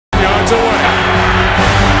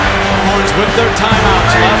with their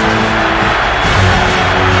timeouts left.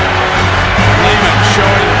 Lehman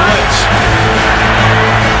showing blitz.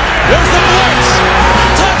 There's the blitz.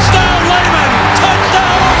 Touchdown, Lehman.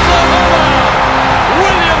 Touchdown, Oklahoma.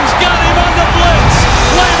 Williams got him on the blitz.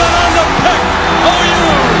 Lehman on the pick. OU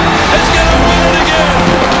is going to win it again.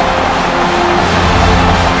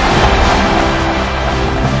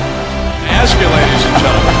 Ask you, ladies and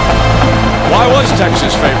gentlemen, why was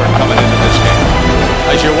Texas favored coming into this game?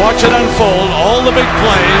 As you watch it unfold, all the big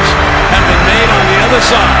plays have been made on the other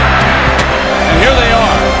side. And here they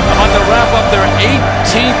are, about to wrap up their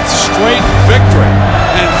 18th straight victory.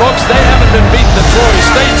 And folks, they haven't been beating the Troy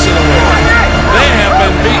States of the world. They have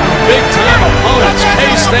been beating big-time opponents,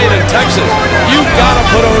 K-State and Texas. You've got to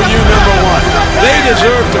put OU number one. They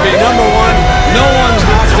deserve to be number one. No one's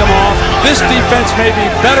knocked them off. This defense may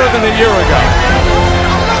be better than a year ago.